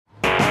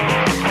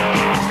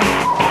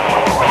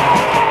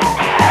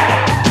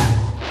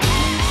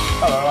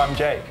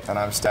And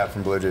I'm Stav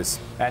from Bluejuice.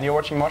 And you're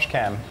watching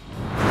Moshcam.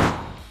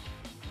 I'm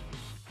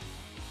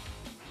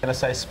gonna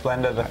say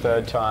Splendor the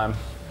third time,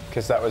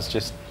 because that was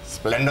just...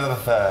 Splendor the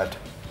third.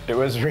 It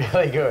was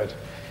really good.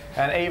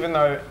 And even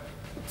though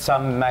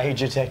some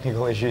major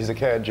technical issues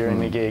occurred during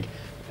the gig,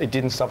 it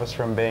didn't stop us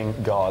from being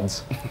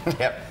gods.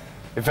 Yep.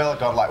 It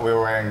felt like we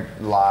were wearing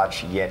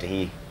large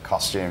Yeti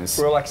costumes.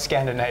 We were like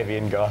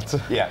Scandinavian gods.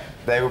 Yeah,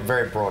 they were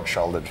very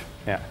broad-shouldered.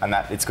 Yeah. And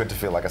it's good to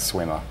feel like a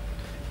swimmer.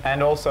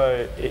 And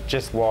also, it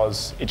just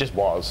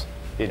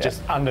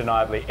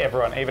undeniably,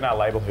 everyone, even our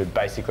label who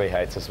basically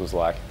hates us was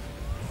like,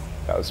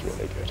 that was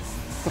really good.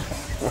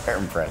 We're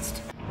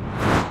impressed.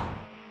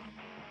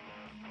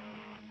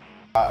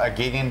 A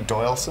gig in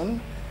Doyleson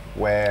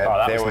where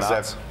there was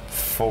a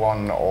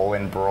full-on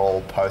all-in brawl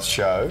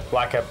post-show.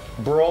 Like a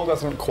brawl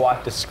doesn't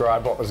quite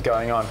describe what was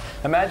going on.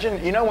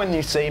 Imagine, you know when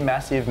you see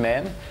massive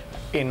men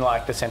in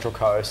like the Central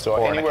Coast or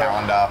anywhere, in a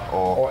calendar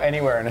or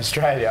anywhere in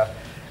Australia,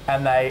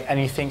 and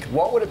you think,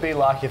 what would it be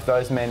like if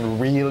those men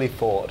really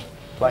fought?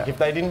 Like if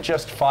they didn't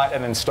just fight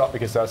and then stop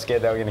because they were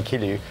scared they were going to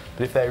kill you,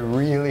 but if they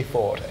really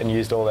fought and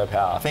used all their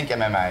power. Think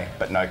MMA,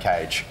 but no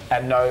cage.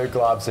 And no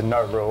gloves and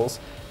no rules.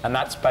 And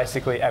that's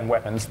basically, and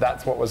weapons,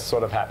 that's what was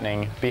sort of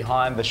happening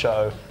behind the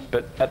show,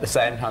 but at the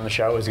same time the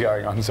show was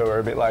going on, so we're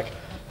a bit like,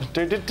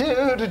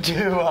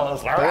 do-do-do-do-do. I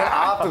was like,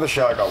 after the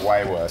show it got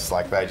way worse,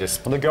 like they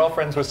just... The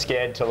girlfriends were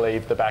scared to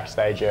leave the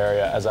backstage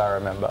area, as I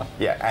remember.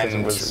 Yeah,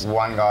 and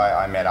one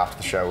guy I met after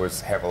the show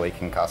was heavily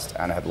concussed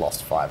and had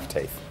lost 5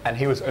 teeth. And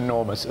he was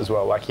enormous as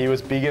well, like he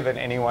was bigger than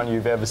anyone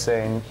you've ever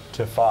seen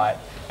to fight,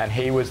 and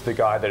he was the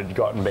guy that had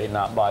gotten beaten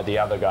up by the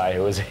other guy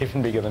who was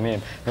even bigger than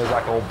him. He was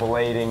like all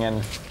bleeding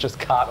and just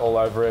cut all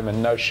over him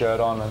and no shirt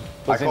on. And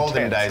I called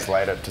him days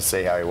later to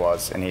see how he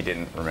was, and he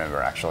didn't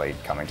remember actually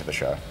coming to the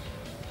show.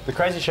 The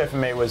crazy show for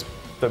me was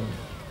the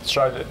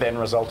show that then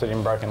resulted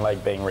in Broken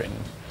Leg being written,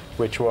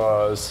 which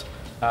was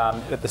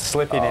at the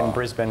Slip-In in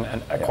Brisbane,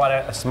 and quite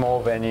a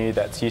small venue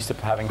that's used to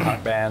having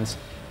punk bands,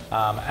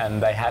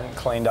 and they hadn't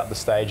cleaned up the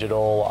stage at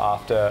all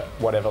after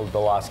whatever the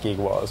last gig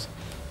was.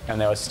 And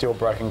there was still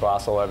broken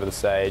glass all over the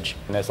stage.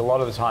 And there's a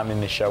lot of the time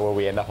in this show where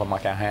we end up on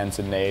like our hands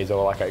and knees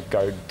or like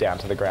go down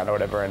to the ground or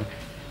whatever. And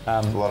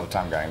a lot of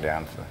time going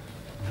down for...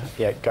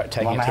 Yeah, taking it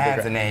to the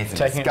hands and knees and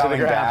taking it to the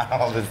ground.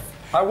 Down.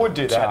 I would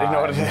do that in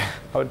order to.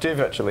 I would do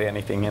virtually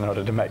anything in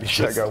order to make the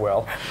show go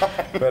well.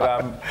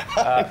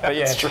 But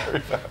yeah,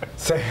 true.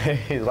 So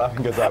he's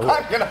laughing because I would.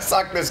 I'm gonna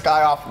suck this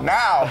guy off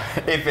now.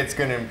 If it's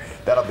gonna,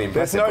 that'll be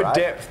impressive. There's no right?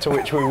 depth to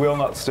which we will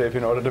not stoop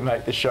in order to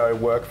make the show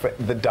work for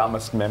the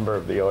dumbest member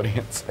of the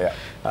audience.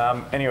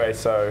 Yeah. Anyway,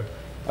 so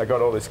I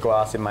got all this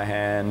glass in my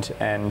hand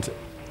and.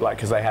 Like,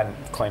 because they hadn't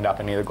cleaned up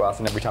any of the glass,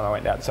 and every time I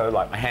went down, so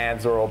like my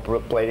hands were all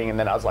bleeding, and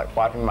then I was like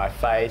wiping my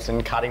face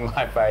and cutting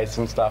my face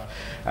and stuff,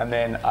 and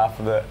then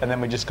and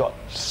then we just got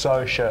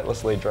so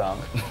shirtlessly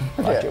drunk,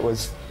 like it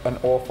was an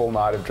awful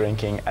night of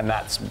drinking, and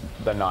that's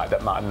the night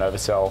that Martin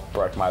Novosel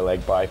broke my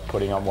leg by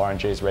putting on Warren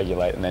G's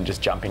Regulate and then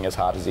just jumping as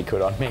hard as he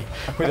could on me,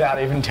 without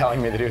even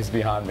telling me that he was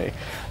behind me.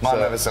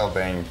 Martin Novosel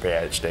being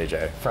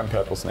PhDJ from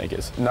Purple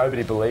Sneakers.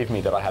 Nobody believed me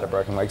that I had a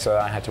broken leg, so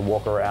I had to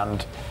walk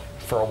around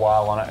for a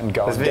while on it and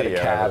go and get a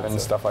cab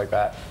and stuff like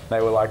that. They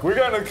were like, we're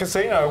going to the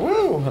casino,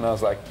 woo! And I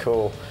was like,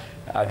 cool,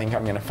 I think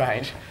I'm going to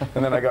faint.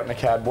 And then I got in a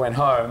cab, went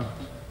home,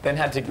 then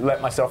had to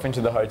let myself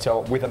into the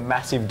hotel with a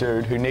massive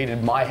dude who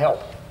needed my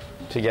help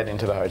to get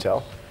into the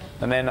hotel.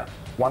 And then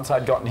once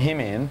I'd gotten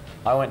him in,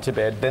 I went to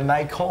bed. Then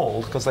they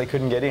called because they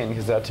couldn't get in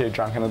because they were too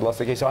drunk and had lost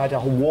the key. So I had to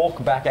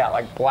walk back out,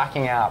 like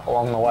blacking out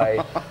along the way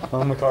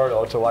on the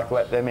corridor to like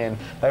let them in.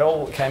 They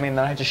all came in.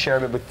 Then I had to share a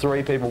bed with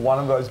 3 people. One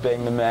of those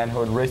being the man who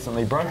had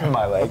recently broken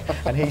my leg.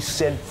 And he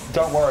said,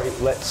 "Don't worry,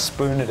 let's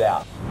spoon it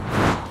out."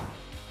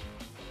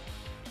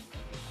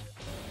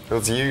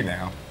 It's you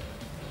now.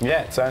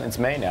 Yeah, it's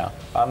me now.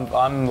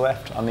 I'm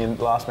left. I'm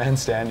the last man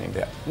standing.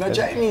 Yeah. No,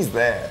 Jamie's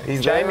there.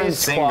 Jamie's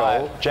single.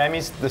 Quiet.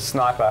 Jamie's the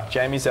sniper.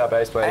 Jamie's our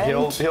bass player.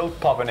 He'll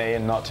pop an E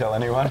and not tell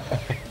anyone.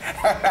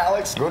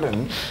 Alex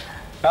Gooden.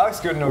 Alex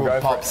Gooden will go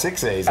pop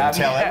 6Es and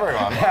tell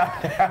everyone.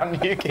 Our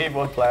new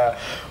keyboard player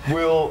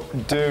will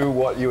do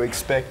what you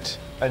expect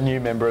a new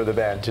member of the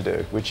band to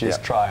do, which is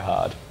try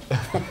hard.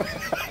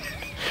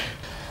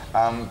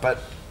 But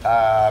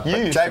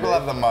Jake will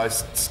have the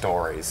most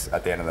stories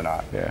at the end of the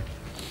night. Yeah.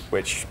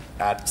 Which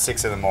at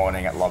 6 in the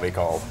morning at lobby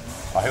call,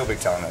 he'll be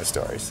telling those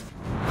stories.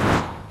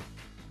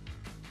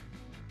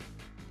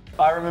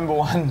 I remember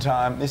one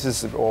time, this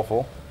is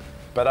awful,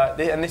 but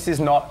and this is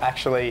not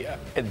actually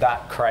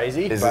that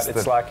crazy, but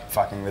it's like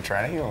fucking the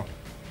tranny or?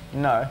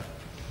 No,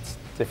 it's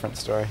a different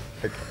story.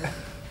 Okay.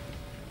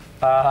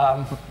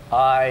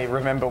 I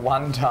remember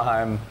one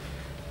time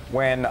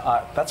when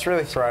that's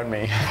really thrown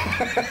me.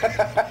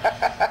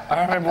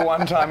 I remember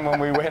one time when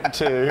we went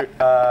to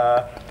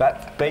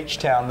that beach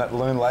town that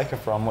Loon Lake are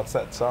from. What's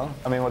that song?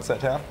 I mean, what's that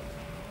town?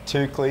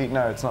 Toukley?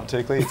 No, it's not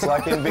Toukley. It's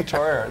like in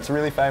Victoria. It's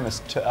really famous.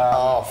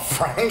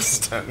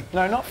 Frankston.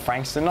 No, not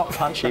Frankston. Not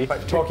Punchy.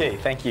 Torquay.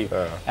 Thank you.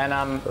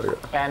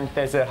 And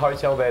there's a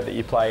hotel there that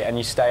you play, and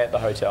you stay at the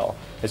hotel.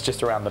 It's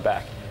just around the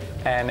back.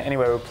 And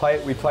anyway,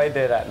 we played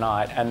there that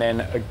night, and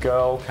then a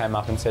girl came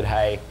up and said,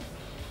 hey, you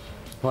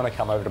want to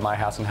come over to my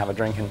house and have a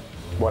drink and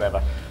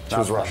whatever. She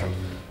was Russian.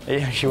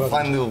 Yeah, she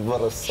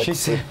was. She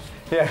said,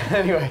 yeah,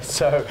 anyway,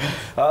 so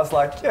I was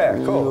like, yeah,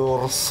 cool.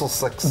 You're so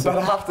sexy. But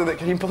after that,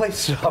 can you please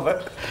stop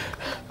it?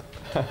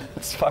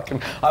 It's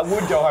fucking, I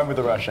would go home with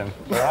a Russian,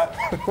 right?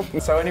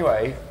 So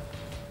anyway,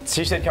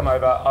 she said come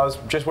over. I was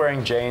just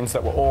wearing jeans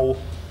that were all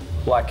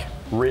like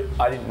ripped.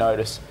 I didn't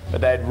notice,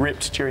 but they had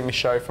ripped during the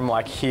show from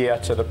like here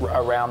to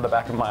around the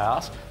back of my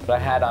ass. But I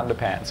had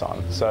underpants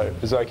on, so it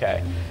was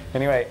okay.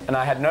 Anyway, and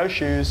I had no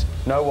shoes,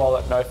 no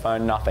wallet, no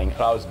phone, nothing.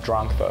 And I was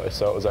drunk though,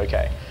 so it was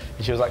okay.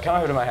 And she was like, come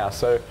over to my house.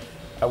 So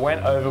I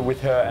went over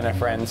with her and her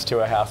friends to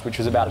her house, which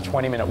was about a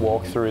 20-minute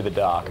walk through the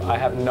dark. I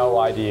have no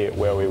idea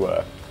where we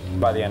were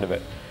by the end of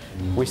it.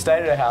 We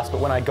stayed at her house,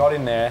 but when I got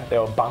in there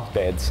were bunk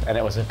beds, and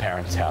it was her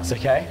parents' house,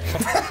 okay?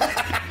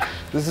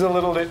 This is a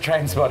little bit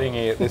train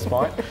spotting-y at this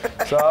point.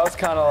 So I was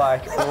kind of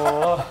like,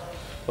 oh,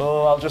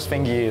 I'll just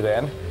finger you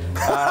then.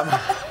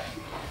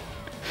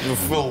 You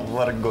feel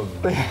very good.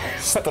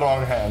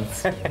 Strong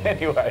hands.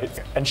 Anyway,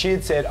 and she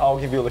had said, I'll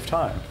give you a lift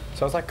home.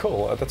 So I was like,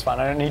 cool, that's fine.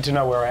 I don't need to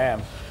know where I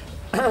am.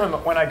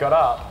 When I got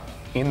up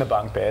in the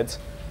bunk beds,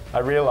 I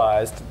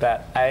realised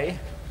that A,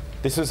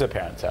 this was her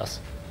parents' house.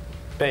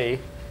 B,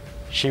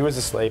 she was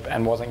asleep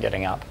and wasn't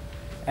getting up.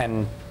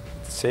 And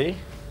C,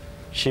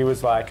 she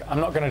was like, I'm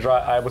not going to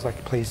drive. I was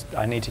like, please,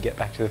 I need to get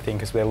back to the thing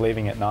because we're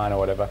leaving at 9 or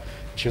whatever.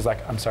 She was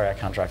like, I'm sorry, I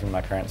can't drive you.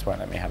 My parents won't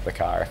let me have the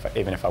car,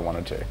 even if I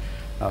wanted to.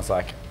 And I was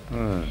like,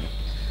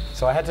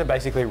 So I had to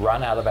basically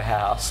run out of the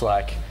house,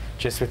 like,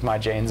 just with my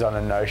jeans on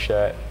and no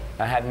shirt.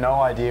 I had no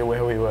idea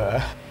where we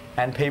were.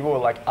 And people were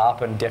like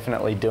up and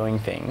definitely doing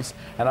things.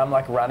 And I'm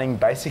like running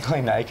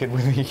basically naked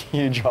with a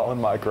huge hole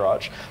in my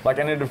crotch. Like,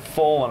 and it had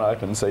fallen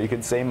open so you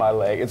could see my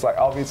leg. It's like,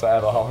 obviously I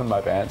have a hole in my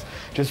pants.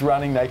 Just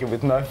running naked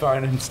with no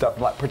phone and stuff,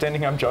 like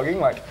pretending I'm jogging.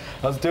 Like,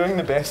 I was doing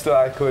the best that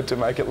I could to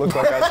make it look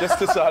like I just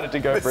decided to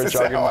go for a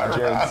jog in my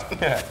jeans.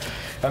 Yeah.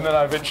 And then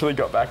I eventually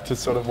got back to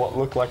sort of what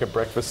looked like a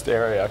breakfast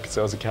area because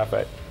there was a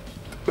cafe.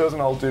 There was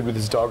an old dude with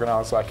his dog, and I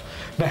was like,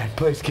 man,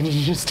 please, can you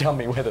just tell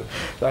me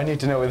I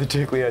need to know where the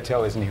Tukli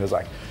Hotel is? And he was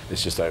like,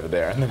 it's just over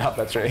there. And then up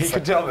that street, he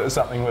could tell that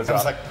something was up. I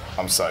was like,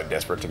 I'm so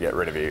desperate to get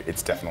rid of you.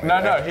 It's definitely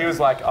No, he was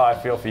like, oh, I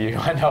feel for you.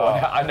 I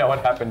know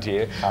what happened to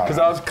you. Because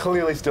I was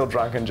clearly still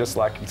drunk and just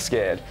like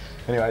scared.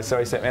 Anyway, so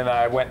he sent me, and then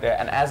I went there,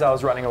 and as I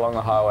was running along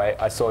the highway,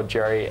 I saw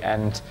Jerry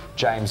and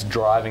James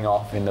driving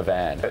off in the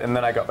van. And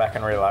then I got back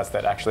and realised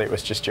that actually it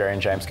was just Jerry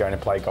and James going to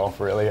play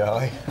golf really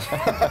early.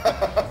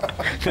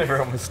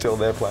 Everyone was still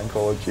there playing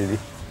Call of Duty.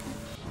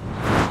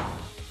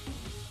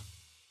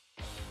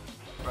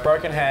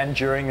 Broken hand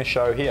during the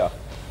show here,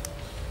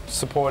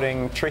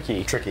 supporting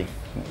Tricky.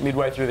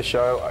 Midway through the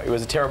show, it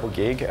was a terrible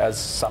gig, as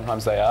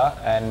sometimes they are,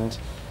 and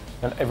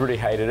everybody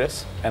hated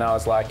us, and I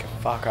was like,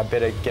 fuck, I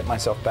better get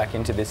myself back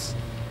into this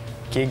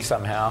gig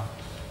somehow.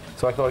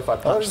 So I thought if I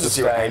punched the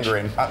stage...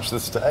 Punch the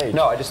stage?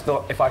 No, I just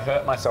thought if I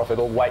hurt myself,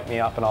 it'll wake me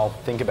up and I'll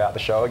think about the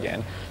show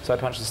again. So I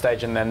punched the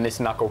stage, and then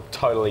this knuckle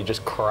totally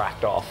just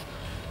cracked off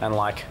and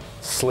like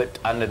slipped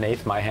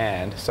underneath my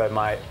hand. So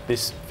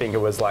this finger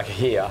was like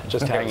here,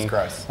 just hanging.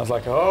 Gross. I was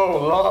like, oh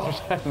Lord.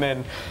 And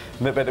then,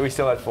 but we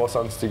still had 4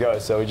 songs to go,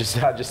 so I just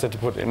had to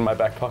put it in my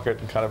back pocket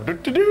and kind of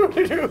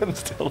do and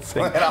still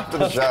sing. And after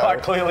the show,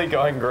 quite clearly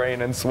going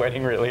green and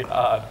sweating really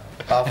hard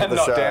and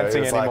not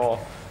dancing anymore.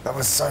 Like, that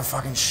was so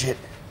fucking shit.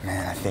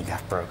 Man, I think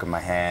I've broken my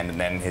hand. And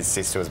then his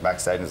sister was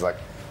backstage and was like,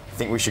 I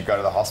think we should go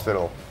to the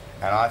hospital.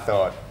 And I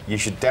thought, you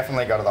should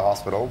definitely go to the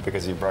hospital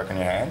because you've broken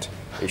your hand.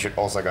 You should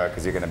also go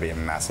because you're going to be a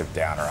massive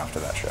downer after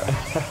that show.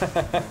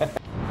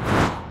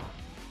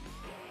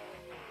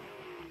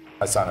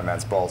 I signed a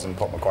man's balls in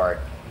Port Macquarie.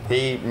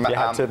 He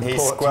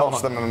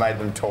squelched them and made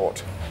them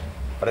taut.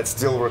 But it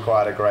still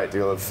required a great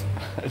deal of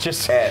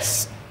just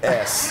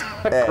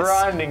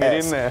grinding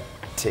it in there.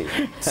 T.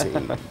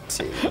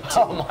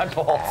 Oh, my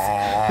balls.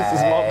 This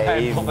is more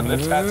painful than the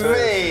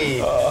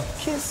tattoo. Oh.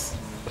 Kiss.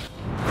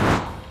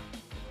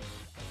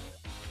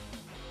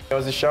 There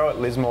was a show at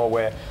Lismore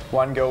where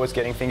one girl was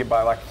getting fingered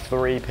by like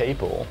 3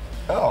 people.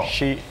 Oh.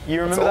 You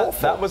remember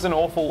that? That was an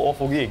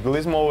awful gig.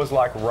 Lismore was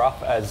like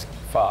rough as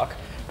fuck,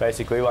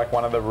 basically, like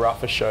one of the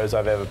roughest shows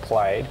I've ever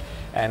played.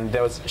 And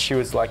she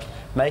was like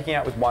making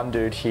out with one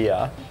dude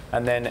here,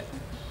 and then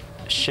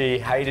she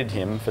hated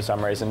him for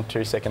some reason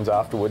 2 seconds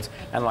afterwards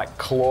and like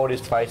clawed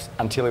his face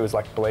until he was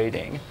like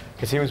bleeding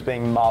because he was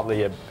being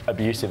mildly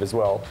abusive as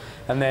well.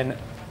 And then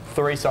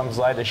 3 songs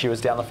later, she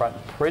was down the front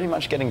pretty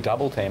much getting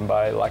double teamed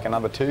by like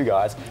another 2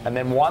 guys. And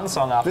then 1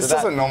 song after that... This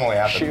doesn't normally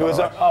happen, she was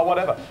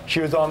whatever. She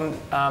was on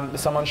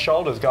someone's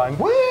shoulders going,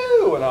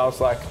 woo! And I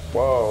was like,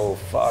 whoa,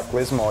 fuck,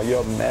 Lismore,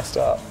 you're messed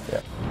up. Yeah.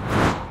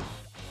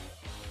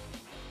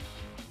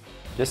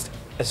 Just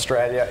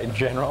Australia in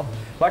general.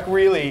 Like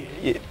really,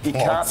 it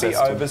can't be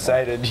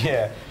overstated.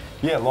 Yeah,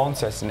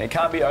 Launceston. It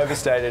can't be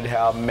overstated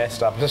how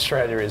messed up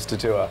Australia is to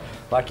tour.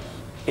 Like,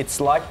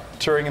 it's like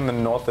touring in the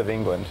north of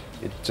England.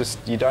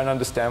 You don't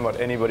understand what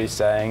anybody's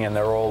saying and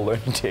they're all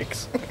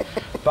lunatics.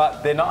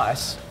 But they're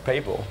nice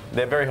people.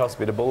 They're very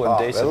hospitable and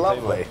decent they're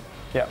lovely. people.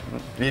 Yeah.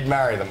 You'd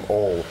marry them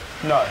all.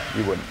 No,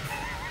 you wouldn't.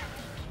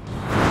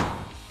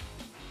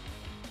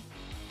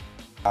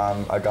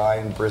 A guy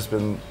in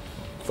Brisbane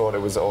thought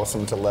it was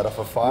awesome to let off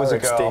a fire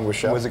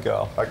extinguisher. Was a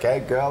girl. Okay,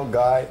 girl,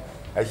 guy,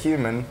 a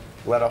human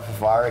let off a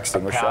fire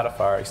extinguisher. A powder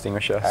fire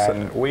extinguisher.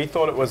 And we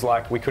thought it was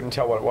like, we couldn't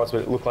tell what it was,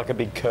 but it looked like a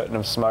big curtain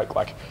of smoke.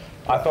 Like,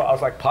 I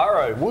was like,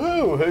 pyro,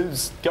 woo,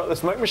 who's got the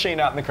smoke machine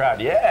out in the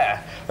crowd?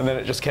 Yeah. And then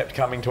it just kept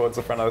coming towards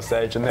the front of the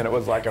stage, and then it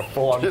was like a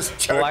full-on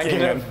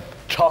blanket of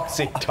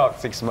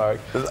toxic smoke.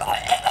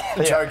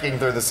 Choking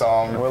through the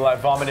song. And we're like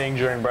vomiting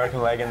during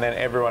Broken Leg, and then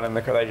everyone in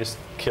the crowd, they just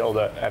killed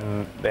it,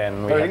 and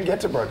then we didn't get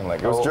to Broken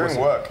Leg. It was during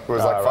work. It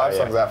was like 5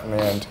 songs out from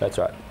the end. That's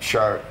right.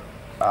 Show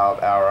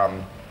our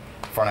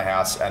front of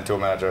house and tour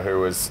manager, who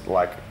was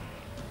like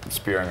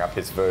spewing up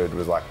his food,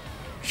 was like,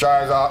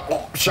 show's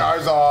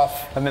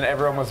off. And then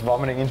everyone was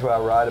vomiting into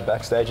our rider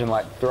backstage and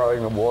like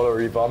throwing the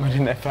watery vomit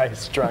in their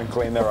face, trying to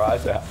clean their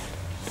eyes out.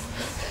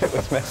 It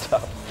was messed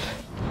up.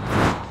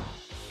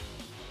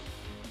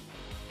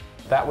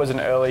 That was an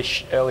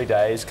early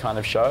days kind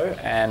of show,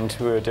 and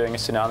we were doing a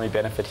tsunami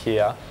benefit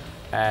here,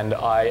 and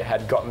I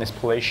had gotten this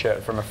police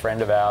shirt from a friend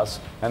of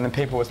ours, and then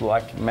people was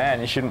like,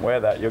 man, you shouldn't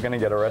wear that, you're going to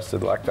get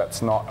arrested, like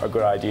that's not a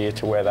good idea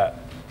to wear that,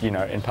 you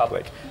know, in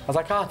public. I was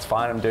like, oh, it's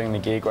fine, I'm doing the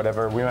gig,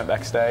 whatever. We went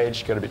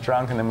backstage, got a bit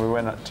drunk, and then we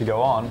went to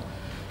go on,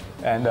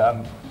 and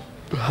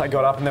I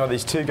got up and there were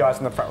these 2 guys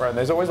in the front row, and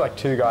there's always like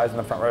 2 guys in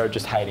the front row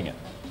just hating it.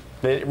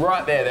 They're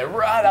right there, they're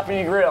right up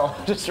in your grill,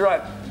 just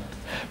right,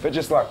 but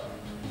just like,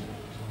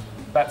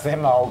 that's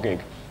them the whole gig.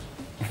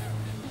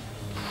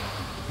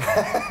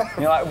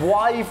 You're like,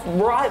 why are you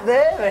right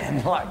there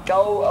then? Like,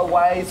 go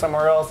away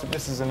somewhere else if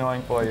this is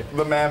annoying for you.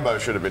 The Mambo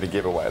should have been a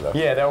giveaway though.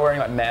 Yeah, they were wearing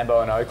like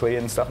Mambo and Oakley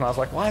and stuff, and I was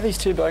like, why are these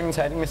 2 bogans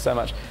hating this so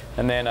much?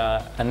 And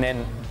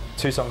then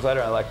 2 songs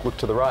later, I like look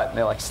to the right, and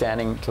they're like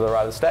standing to the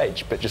right of the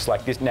stage, but just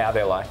like this, now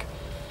they're like,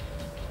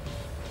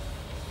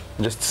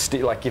 just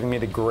like giving me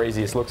the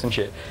greasiest looks and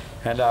shit.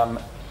 And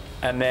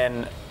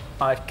then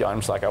I'm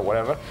just like, oh,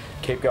 whatever,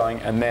 keep going,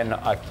 and then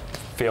I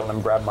feel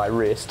them grab my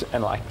wrist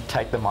and like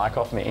take the mic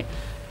off me,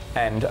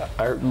 and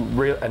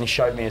he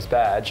showed me his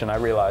badge, and I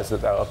realised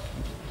that they were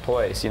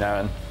police, you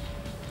know,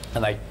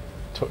 and they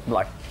took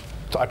like,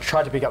 I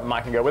tried to pick up the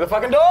mic and go, "Where the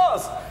fucking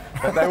doors?"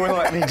 But they wouldn't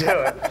let me do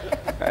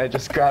it. They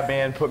just grabbed me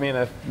and put me in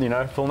a, you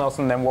know, full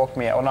Nelson, and then walked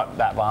me, well, not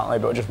that violently,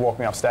 but just walked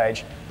me off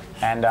stage,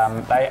 and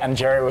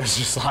Jerry was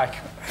just like.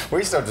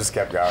 We still just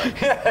kept going.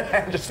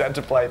 Just had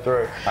to play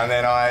through. And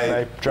then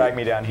they dragged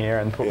me down here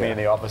and put me in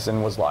the office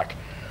and was like,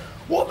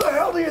 what the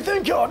hell do you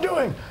think you're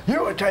doing?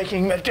 You are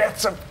taking the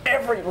deaths of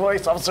every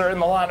police officer in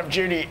the line of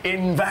duty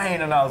in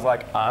vain. And I was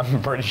like,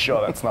 I'm pretty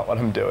sure that's not what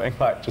I'm doing.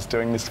 Like, just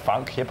doing this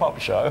funk hip-hop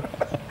show.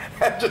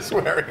 And just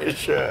wearing a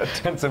shirt.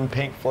 And some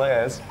pink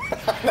flares.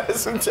 There's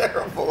some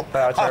terrible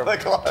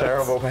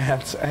terrible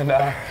pants.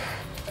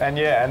 And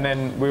yeah, and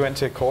then we went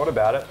to court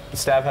about it.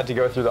 Stav had to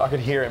go through I could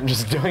hear him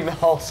just doing the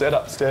whole set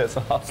upstairs.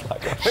 And I was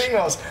like, the thing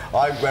was,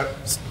 I went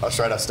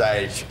straight off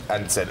stage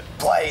and said,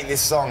 play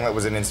this song that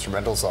was an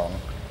instrumental song.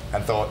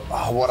 And thought,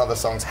 oh, what other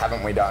songs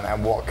haven't we done,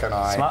 and what can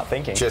I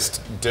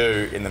just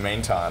do in the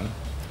meantime?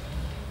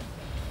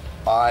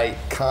 I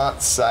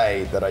can't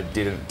say that I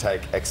didn't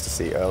take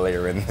ecstasy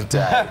earlier in the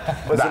day.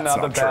 That's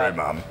not true,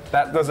 Mum.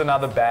 That was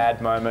another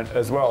bad moment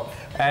as well.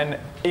 And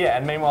yeah,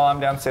 and meanwhile I'm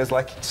downstairs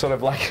like sort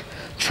of like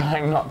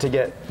trying not to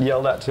get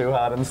yelled at too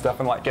hard and stuff,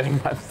 and like getting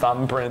my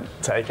thumbprint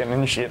taken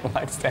and shit,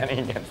 like standing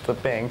against the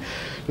thing.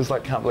 Just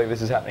like, can't believe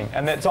this is happening.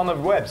 And it's on the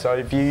web, so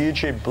if you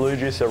YouTube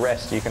Bluejuice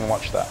Arrest, you can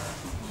watch that.